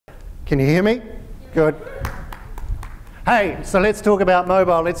Can you hear me? Good. Hey, so let's talk about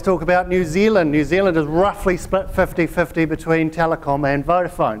mobile. Let's talk about New Zealand. New Zealand is roughly split 50-50 between Telecom and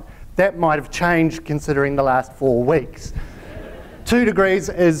Vodafone. That might have changed considering the last 4 weeks. 2 degrees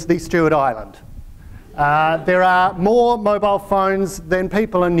is the Stewart Island. There are more mobile phones than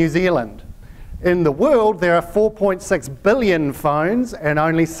people in New Zealand. In the world, there are 4.6 billion phones and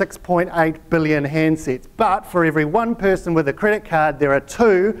only 6.8 billion handsets. But for every 1 person with a credit card, there are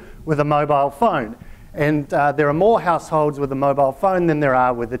 2 with a mobile phone. And there are more households with a mobile phone than there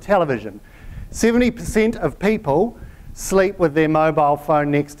are with a television. 70% of people sleep with their mobile phone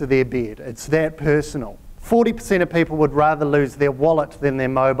next to their bed. It's that personal. 40% of people would rather lose their wallet than their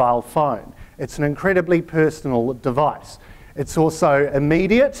mobile phone. It's an incredibly personal device. It's also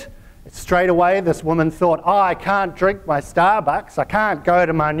immediate. It's straight away. This woman thought, oh, I can't drink my Starbucks. I can't go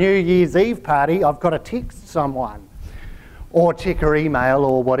to my New Year's Eve party. I've got to text someone or check her email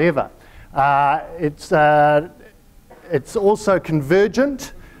or whatever. It's also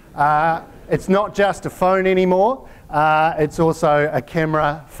convergent. It's not just a phone anymore. It's also a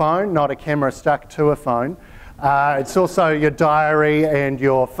camera phone, not a camera stuck to a phone. It's also your diary and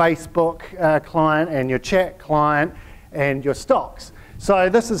your Facebook client and your chat client and your stocks. So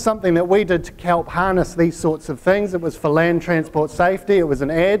this is something that we did to help harness these sorts of things. It was for land transport safety. It was an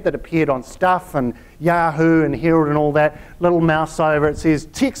ad that appeared on Stuff and Yahoo and Herald and all that. Little mouse over. It says,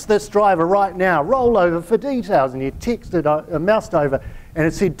 text this driver right now, roll over for details. And you texted, moused over, and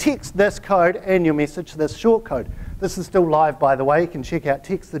it said, text this code and your message this short code. This is still live, by the way. You can check out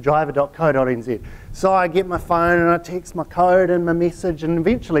textthedriver.co.nz. So I get my phone and I text my code and my message, and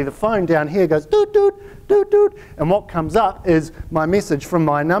eventually the phone down here goes doot, doot, doot, doot, and what comes up is my message from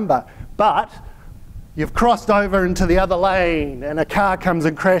my number. But you've crossed over into the other lane and a car comes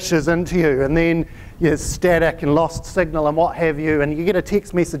and crashes into you, and then you're static and lost signal and what have you, and you get a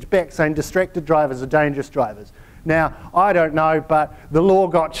text message back saying distracted drivers are dangerous drivers. Now, I don't know, but the law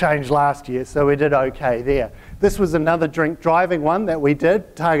got changed last year, so we did okay there. This was another drink driving one that we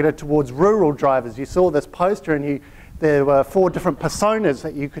did, targeted towards rural drivers. You saw this poster and there were 4 different personas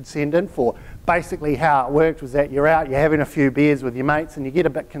that you could send in for. Basically how it worked was that you're out, you're having a few beers with your mates, and you get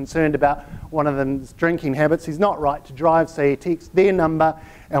a bit concerned about one of them's drinking habits. He's not right to drive, so you text their number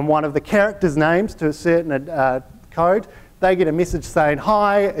and one of the characters' names to a certain code. They get a message saying,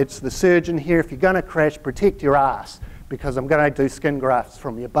 hi, it's the surgeon here. If you're going to crash, protect your ass, because I'm going to do skin grafts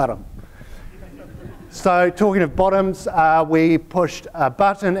from your bottom. So talking of bottoms, we pushed a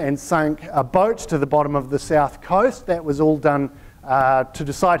button and sank a boat to the bottom of the south coast. That was all done to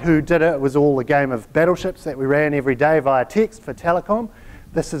decide who did it. It was all a game of battleships that we ran every day via text for Telecom.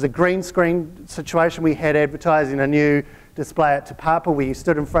 This is a green screen situation. We had advertising a new display at Te Papa where you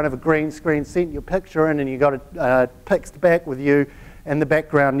stood in front of a green screen, sent your picture in, and you got a pixed back with you and the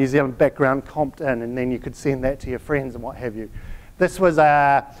background, New Zealand background comped in, and then you could send that to your friends and what have you. This was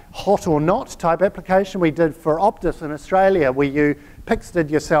a hot or not type application we did for Optus in Australia, where you pixted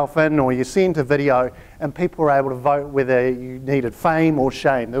yourself in or you sent a video and people were able to vote whether you needed fame or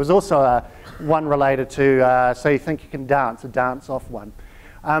shame. There was also one related to So You Think You Can Dance, a dance-off one.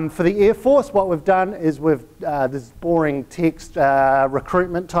 For the Air Force, what we've done is there's boring text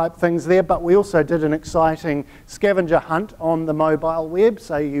recruitment type things there, but we also did an exciting scavenger hunt on the mobile web.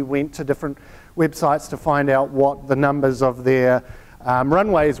 So you went to different websites to find out what the numbers of their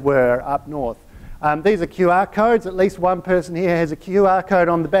runways were up north. These are QR codes. At least one person here has a QR code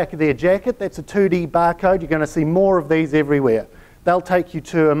on the back of their jacket. That's a 2D barcode. You're going to see more of these everywhere. They'll take you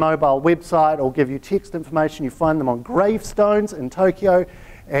to a mobile website or give you text information. You find them on gravestones in Tokyo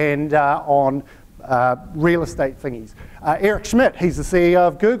and on real estate thingies. Eric Schmidt, he's the CEO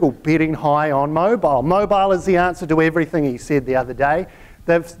of Google, betting high on mobile. Mobile is the answer to everything, he said the other day.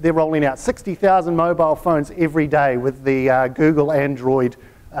 They're rolling out 60,000 mobile phones every day with the Google Android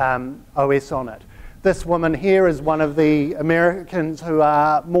OS on it. This woman here is one of the Americans who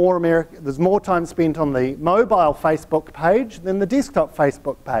are there's more time spent on the mobile Facebook page than the desktop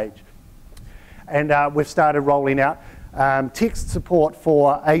Facebook page. And we've started rolling out text support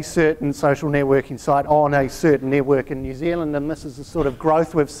for a certain social networking site on a certain network in New Zealand, and this is the sort of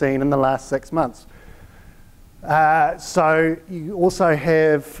growth we've seen in the last 6 months. So you also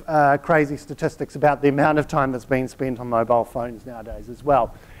have crazy statistics about the amount of time that's been spent on mobile phones nowadays as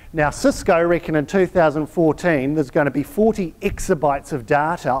well. Now Cisco reckon in 2014 there's going to be 40 exabytes of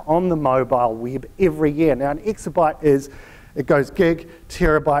data on the mobile web every year. Now an exabyte is, it goes gig,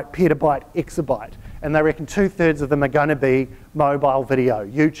 terabyte, petabyte, exabyte. And they reckon 2/3 of them are going to be mobile video,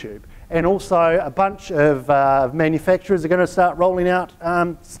 YouTube. And also a bunch of manufacturers are going to start rolling out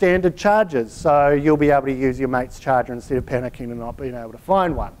standard chargers. So you'll be able to use your mate's charger instead of panicking and not being able to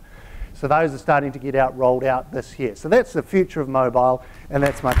find one. So those are starting to get rolled out this year. So that's the future of mobile, and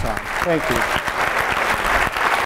that's my time. Thank you.